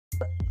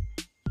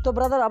তো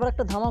ব্রাদার আবার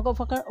একটা ধামাকা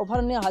অফার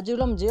নিয়ে হাজির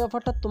হলাম, যে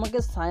অফারটা তোমাকে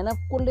সাইন আপ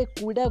করলে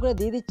 20 টাকা করে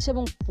দিয়ে দিচ্ছে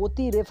এবং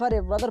প্রতি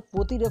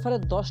রেফারে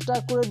 10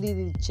 টাকা করে দিয়ে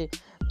দিচ্ছে।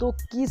 তো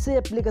কী সে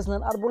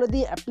অ্যাপ্লিকেশান, আর বলে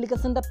দিই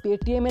অ্যাপ্লিকেশানটা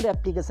পেটিএমের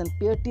অ্যাপ্লিকেশান।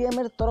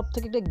 পেটিএমের তরফ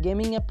থেকে একটা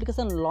গেমিং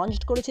অ্যাপ্লিকেশান লঞ্চ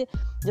করেছে,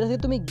 যেটা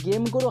থেকে তুমি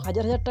গেম করো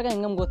হাজার টাকা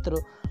ইনকাম করতে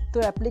পারো। তো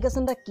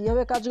অ্যাপ্লিকেশানটা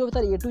কীভাবে কাজ করবে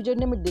তার A to Z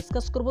নিয়ে আমি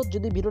ডিসকাস করবো।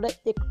 যদি ভিডিওটা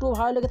একটু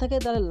ভালো লেগে থাকে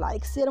তাহলে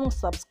লাইক শেয়ার এবং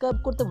সাবস্ক্রাইব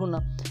করতে ভুলো না।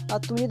 আর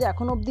তুমি যদি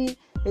এখন অবধি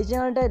এই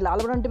চ্যানেলটায় লাল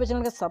বাটন টিপে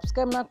চ্যানেলকে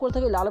সাবস্ক্রাইব না করে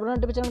থাকো, লাল বাটন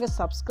টিপে চ্যানেলকে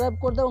সাবস্ক্রাইব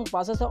করে দাও এবং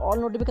পাশে আসা অল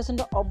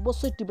নোটিফিকেশনটা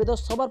অবশ্যই টিপে দাও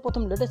সবার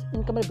প্রথম লেটেস্ট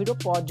ইনকামের ভিডিও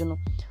পাওয়ার জন্য।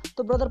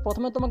 তো ব্রাদার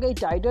প্রথমে তোমাকে এই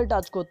টাইটেল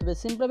টাচ করতে হবে।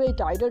 সিম্পলভাবে এই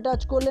টাইটেল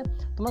টাচ করলে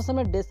তোমার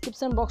সামনে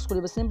ডেসক্রিপশন বক্স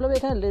খুলবে। সিম্পলভাবে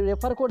এখানে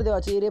রেফার কোড দেওয়া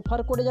আছে, এই রেফার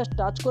কোডে জাস্ট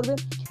টাচ করবে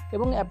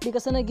এবং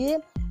অ্যাপ্লিকেশানে গিয়ে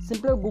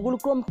সিম্পলি গুগল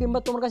ক্রোম কিংবা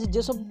তোমার কাছে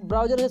যেসব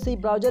ব্রাউজার আছে সেই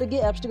ব্রাউজারে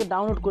গিয়ে অ্যাপসটিকে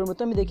ডাউনলোড করবে।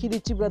 তো আমি দেখিয়ে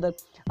দিচ্ছি ব্রাদার।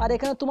 আর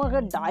এখানে তোমার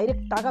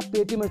ডাইরেক্ট টাকা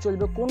পেটিএমে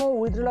চলবে, কোনো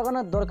উইথড্র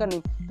লাগানোর দরকার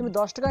নেই। তুমি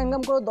 10 টাকা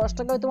ইনকাম করো, 10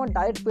 টাকায় তোমার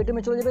ডাইরেক্ট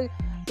পেটিএমে চলে যাবে।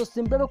 তো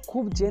সিম্পলভাবে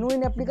খুব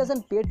জেনুইন অ্যাপ্লিকেশান,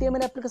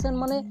 পেটিএমের অ্যাপ্লিকেশান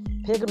মানে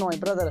ফেক নয়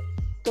ব্রাদার।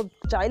 তো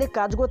চাইলে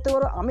কাজ করতে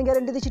পারো, আমি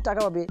গ্যারেন্টি দিচ্ছি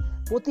টাকা পাবে।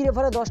 প্রতি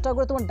রেফারে 10 টাকা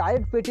করে তোমার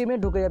ডাইরেক্ট পেটিএমে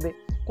ঢুকে যাবে,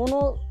 কোনো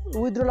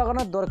উইথড্র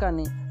লাগানোর দরকার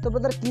নেই। তো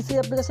ব্রাদার কী সেই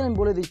অ্যাপ্লিকেশান আমি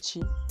বলে দিচ্ছি।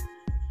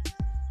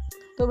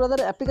 তো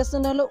ব্রাদার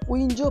অ্যাপ্লিকেশানটা হলো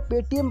WinZO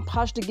Paytm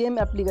first game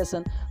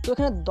application. তো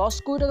এখানে 10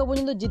 কোটি টাকা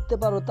পর্যন্ত জিততে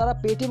পারো, তারা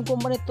পেটিএম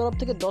কোম্পানির তরফ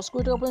থেকে 10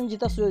 কোটি টাকা পর্যন্ত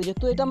জেতার সুযোগ দিয়েছে।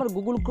 তো এটা আমার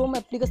Google Chrome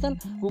application,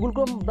 Google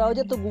Chrome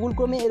browser. তো গুগল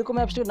ক্রোমে এরকম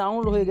অ্যাপসটি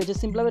ডাউনলোড হয়ে গেছে।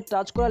 সিম্পলভাবে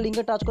টাচ করা,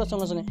 লিঙ্কে টাচ করার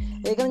সঙ্গে সঙ্গে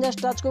এখানে জাস্ট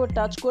টাচ করবে,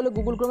 টাচ করলে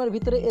গুগল ক্রোমের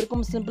ভিতরে এরকম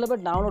সিম্পলভাবে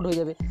ডাউনলোড হয়ে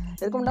যাবে।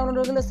 এরকম ডাউনলোড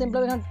হয়ে গেলে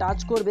সিম্পলভাবে এখানে টাচ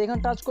করবে, এখানে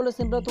টাচ করলে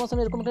সিম্পলভাবে তোমার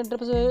সামনে এরকম একটা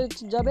ইন্টারফেস হয়ে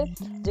যাবে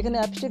যেখানে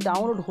অ্যাপসটি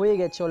ডাউনলোড হয়ে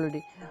গেছে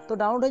অলরেডি। তো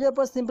ডাউনলোড হয়ে যাওয়ার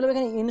পর সিম্পলভাবে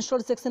এখানে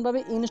ইনস্টল সেকশন পাবে,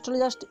 ইনস্টল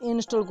জাস্ট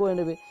ইনস্টল করে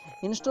নেবে।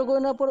 ইনস্টল করে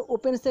নেওয়ার পর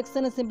ওপেন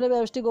সেকশানে সিম্পলভাবে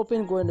অ্যাপসটিকে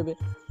ওপেন করে নেবে।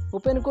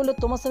 ওপেন করলে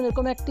তোমার সামনে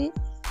এরকম একটি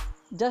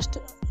জাস্ট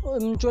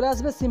চলে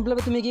আসবে।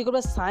 সিম্পলভাবে তুমি কী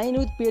করবে, সাইন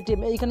উইথ পেটিএম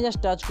এইখানে জাস্ট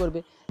টাচ করবে।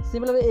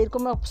 সিম্পলভাবে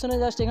এরকম অপশানে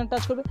জাস্ট এখানে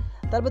টাচ করবে,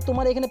 তারপর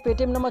তোমার এখানে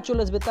পেটিএম নাম্বার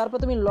চলে আসবে। তারপর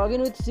তুমি log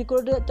in with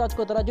security touch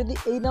করতে পারো। যদি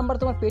এই নাম্বার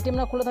তোমার পেটিএম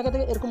না খোলা থাকে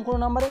এরকম কোনো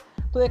নাম্বারে,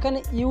 তো এখানে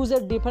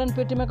ইউজের ডিফারেন্ট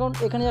পেটিএম অ্যাকাউন্ট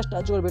এখানে জাস্ট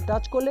টাচ করবে।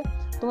 টাচ করলে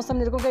তোমার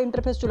সামনে এরকম একটা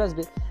ইন্টারফেস চলে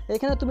আসবে।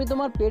 এখানে তুমি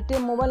তোমার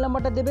পেটিএম মোবাইল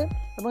নাম্বারটা দেবে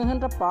এবং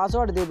এখানটা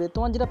পাসওয়ার্ড দেবে,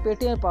 তোমার যেটা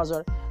পেটিএমের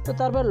পাসওয়ার্ড। তো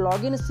তারপর log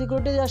in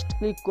security just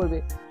click করবে।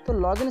 তো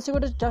log in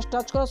security just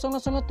touch করার সঙ্গে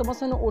সঙ্গে তোমার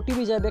সামনে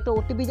ওটিপি যাবে, একটা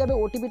ওটিপি যাবে।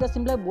 ওটিপিটা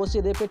সিম্পলি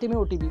বসিয়ে দেবে, পেটিএমের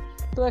ওটিপি।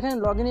 তো এখানে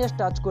লগ ইনে জাস্ট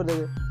টাচ করে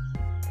দেবে।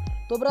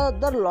 তো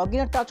ব্রাদার লগ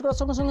ইনে টাচ করার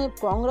সঙ্গে সঙ্গে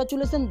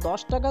কংগ্রাচুলেশন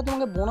 10 টাকা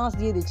তোমাকে বোনাস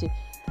দিয়ে দিচ্ছে।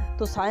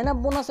 তো সাইন আপ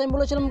বোনাস আমি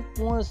বলেছিলাম,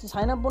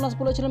 সাইন আপ বোনাস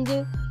বলেছিলাম যে,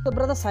 তো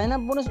ব্রাদার সাইন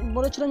আপ বোনাস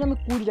বলেছিলাম যে আমি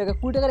 20 টাকা,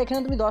 20 টাকার এখানে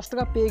তুমি 10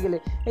 টাকা পেয়ে গেলে।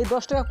 এই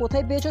 10 টাকা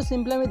কোথায় পেয়েছো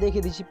সিম্পলি আমি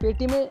দেখিয়ে দিচ্ছি।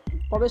 পেটিএমে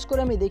প্রবেশ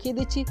করে আমি দেখিয়ে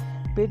দিচ্ছি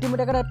পেটিএমে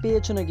টাকাটা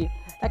পেয়েছো নাকি।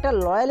 একটা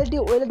লয়ালিটি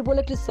ওয়ালেট বলে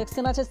একটি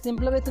সেকশন আছে,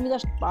 সিম্পলভাবে তুমি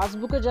জাস্ট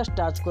পাসবুকে জাস্ট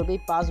টাচ করবে।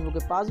 এই পাসবুকে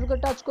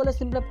টাচ করলে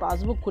সিম্পলি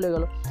পাসবুক খুলে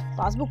গেল।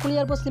 পাসবুক খুলে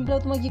যাওয়ার পর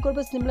সিম্পলভাবে তুমি কী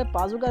করবে, সিম্পলি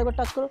পাসবুকে একবার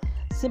টাচ করো।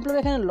 সিম্পলভাবে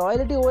এখানে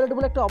লয়ালিটি ওয়ালেট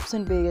বলে একটা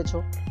অপশন পেয়ে গেছো।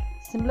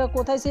 সিম্পলি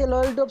কোথায় সেই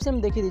লয়ালিটি অপশন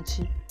আমি দেখিয়ে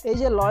দিচ্ছি। এই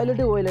যে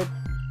লয়ালিটি ওয়ালেট,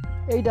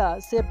 এইটা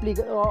সে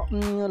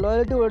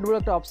লয়ালিটি ওয়ালেট বলে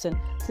একটা অপশন।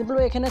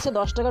 সিম্পলভাবে এখানে এসে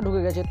 10 টাকা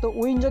ঢুকে গেছে। তো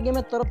উইনজো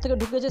গেমের তরফ থেকে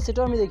ঢুকেছে,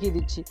 সেটাও আমি দেখিয়ে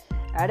দিচ্ছি।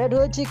 অ্যাডেড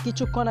হয়েছে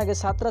কিছুক্ষণ আগে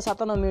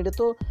 7:57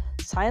 তো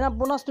সাইন আপ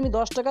বোনাস তুমি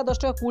 10 টাকা 20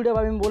 টাকা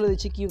পাবে, আমি বলে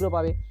দিচ্ছি কী করে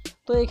পাবে।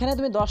 তো এখানে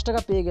তুমি 10 টাকা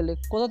পেয়ে গেলে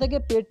কোথা থেকে,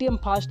 পেটিএম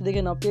ফার্স্ট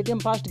দেখে নাও, পেটিএম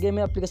ফার্স্ট গেম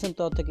অ্যাপ্লিকেশন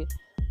তরফ থেকে।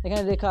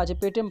 এখানে লেখা আছে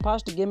পেটিএম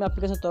ফার্স্ট গেম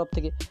অ্যাপ্লিকেশন তরফ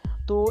থেকে।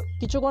 তো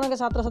কিছুক্ষণ আগে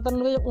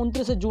 7:57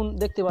 29 জুন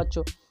দেখতে পাচ্ছ।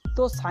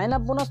 তো সাইন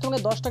আপ বোনাস তোমাকে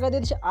 10 টাকা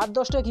দিয়ে দিচ্ছে। আর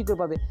 10 টাকা কী করে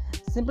পাবে,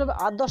 সিম্পলভাবে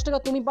আর 10 টাকা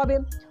তুমি পাবে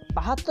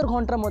 72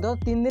 ঘন্টার মধ্যে,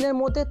 3 দিনের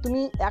মধ্যে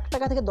তুমি 1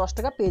 টাকা থেকে 10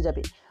 টাকা পেয়ে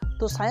যাবে।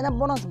 তো সাইন আপ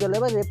বোনাস গেল,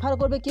 এবার রেফার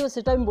করবে কী হবে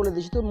সেটা আমি বলে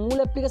দিচ্ছি। তো মূল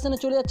অ্যাপ্লিকেশানে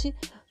চলে যাচ্ছি।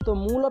 তো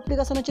মূল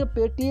অ্যাপ্লিকেশান হচ্ছে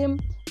পেটিএম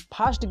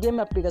ফার্স্ট গেম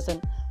অ্যাপ্লিকেশান।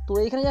 তো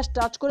এইখানে জাস্ট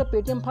টাচ করে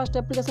পেটিএম ফার্স্ট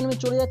অ্যাপ্লিকেশানে আমি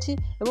চলে যাচ্ছি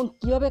এবং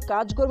কীভাবে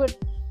কাজ করবে।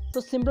 তো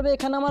সিম্পলভাবে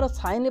এখানে আমার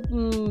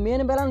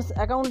মেন ব্যালেন্স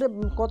অ্যাকাউন্টে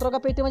কত টাকা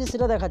পেটিএম আছে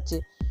সেটা দেখাচ্ছে।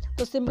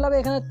 তো সিম্পলভাবে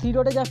এখানে 3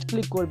 ডটে জাস্ট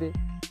ক্লিক করবে।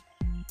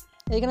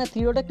 এইখানে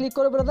 3 ডটে ক্লিক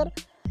করবে ব্রাদার।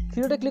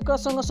 3 ডটে ক্লিক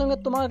করার সঙ্গে সঙ্গে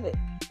তোমার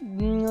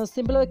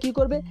সিম্পলভাবে কী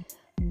করবে,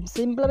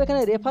 সিম্পলভাবে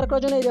এখানে রেফার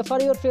করার জন্য এই রেফার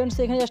ইউর ফ্রেন্ডস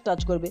এখানে জাস্ট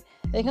টাচ করবে।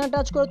 এখানে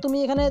টাচ করে তুমি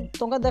এখানে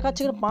তোমাকে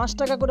দেখাচ্ছে এখানে 5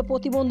 টাকা করে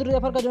প্রতি বন্ধুর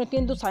রেফার করার জন্য।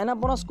 কিন্তু সাইন আপ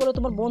বোনাস করে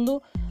তোমার বন্ধু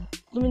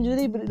তুমি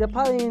যদি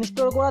রেফার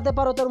ইনস্টল করাতে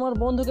পারো, তোমার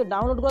বন্ধুকে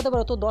ডাউনলোড করাতে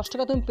পারো, তো 10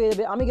 টাকা তুমি পেয়ে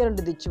যাবে, আমি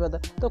গ্যারান্টি দিচ্ছি দাদা।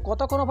 তো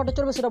কতক্ষণ অফারটা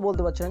চলবে সেটা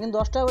বলতে পারছি না, কিন্তু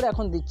 10 টাকা করে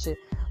এখন দিচ্ছে।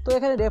 তো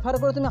এখানে রেফার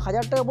করে তুমি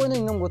 1000 টাকা পর্যন্ত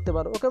ইনকাম করতে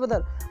পারো। ওকে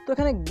ব্রাদার, তো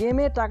এখানে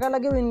গেমে টাকা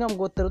লাগিয়েও ইনকাম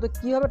করতে পারো। তো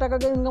কীভাবে টাকা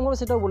লাগিয়ে ইনকাম করবে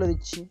সেটাও বলে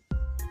দিচ্ছি।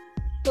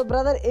 তো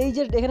ব্রাদার এই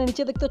যে এখানে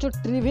নিচে দেখতে পাচ্ছ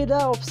টিভিটা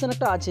অপশান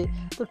একটা আছে।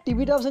 তো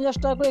টিভিটা অপশান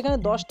জাস্ট করে এখানে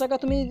 10 টাকা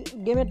তুমি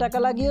গেমে টাকা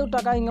লাগিয়েও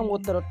টাকা ইনকাম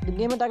করতে পারো।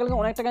 গেমে টাকা লাগিয়ে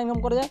অনেক টাকা ইনকাম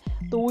করা যায়।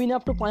 তো উইন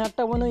আপ টু 5000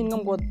 টাকা পর্যন্ত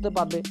ইনকাম করতে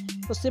পারবে।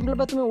 তো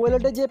সিম্পলভাবে তুমি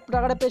ওয়ালেটে যে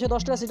টাকাটা পেয়েছো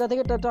 10 টাকা, সেটা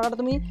থেকে টাকাটা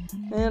তুমি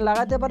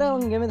লাগাতে পারো এবং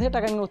গেমে থেকে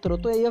টাকা ইনকাম করতে পারো।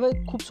 তো এইভাবে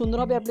খুব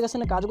সুন্দরভাবে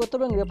অ্যাপ্লিকেশানে কাজ করতে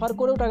পারো এবং রেফার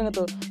করেও টাকা নিতে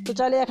পারো। তো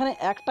চাইলে এখানে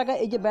 1 টাকা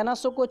এই যে ব্যানার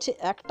শো করছে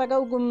 1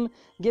 টাকাও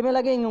গেমে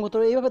লাগিয়ে ইনকাম করতে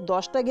পারো। এইভাবে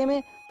 10টা গেমে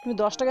তুমি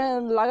 10 টাকা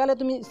লাগালে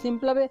তুমি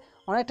সিম্পলভাবে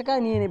অনেক টাকা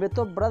নিয়ে নেবে।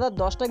 তো ব্রাদার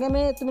 10টা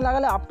গেমে তুমি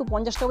লাগালে আপ টু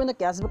 50 টাকা পর্যন্ত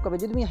ক্যাশব্যাক পাবে।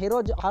 যদি তুমি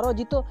হারো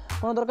জিতো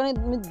কোনো দরকার নেই,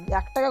 তুমি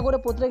 1 টাকা করে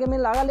প্রতিটা গেমে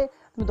লাগালে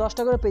তুমি 10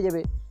 টাকা করে পেয়ে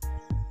যাবে।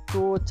 তো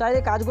চাইলে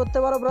কাজ করতে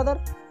পারো ব্রাদার।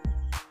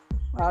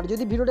 আর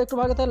যদি ভিডিওটা একটু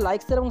ভালো লাগে তাহলে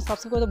লাইক শেয়ার এবং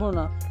সাবস্ক্রাইব করতে ভুলো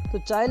না। তো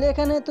চাইলে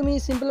এখানে তুমি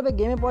সিম্পলভাবে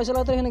গেমে পয়সা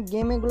লাগাতে, এখানে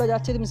গেমগুলো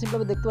যাচ্ছে তুমি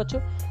সিম্পলভাবে দেখতে পাচ্ছ।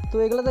 তো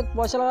এগুলোতে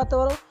পয়সা লাগাতে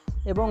পারো।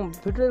 এবং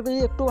ভিডিওটা যদি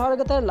একটু ভালো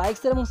লাগে তাহলে লাইক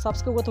শেয়ার এবং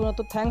সাবস্ক্রাইব করতে ভুলো না।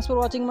 তো thanks for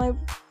watching my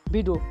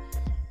video.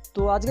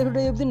 তো আজকের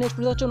ভিডিও এই অবধি, নেক্সট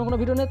ভিডিও হচ্ছে অন্য কোনো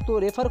ভিডিও নেই। তো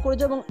রেফার করে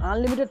যাও এবং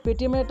আনলিমিটেড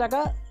পেটিএমের টাকা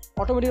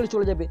অটোমেটিক্যালি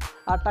চলে যাবে।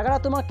 আর টাকাটা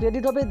তোমার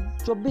ক্রেডিট হবে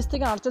 24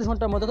 থেকে 48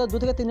 ঘন্টার মধ্যে, অর্থাৎ 2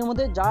 থেকে 3 দিনের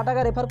মধ্যে যা টাকা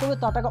রেফার করবে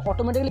তার টাকা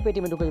অটোমেটিক্যালি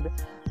পেটিএমে ঢুকে যাবে।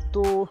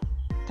 তো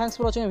থ্যাঙ্কস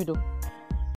ফর ওয়াচিং ভিডিও।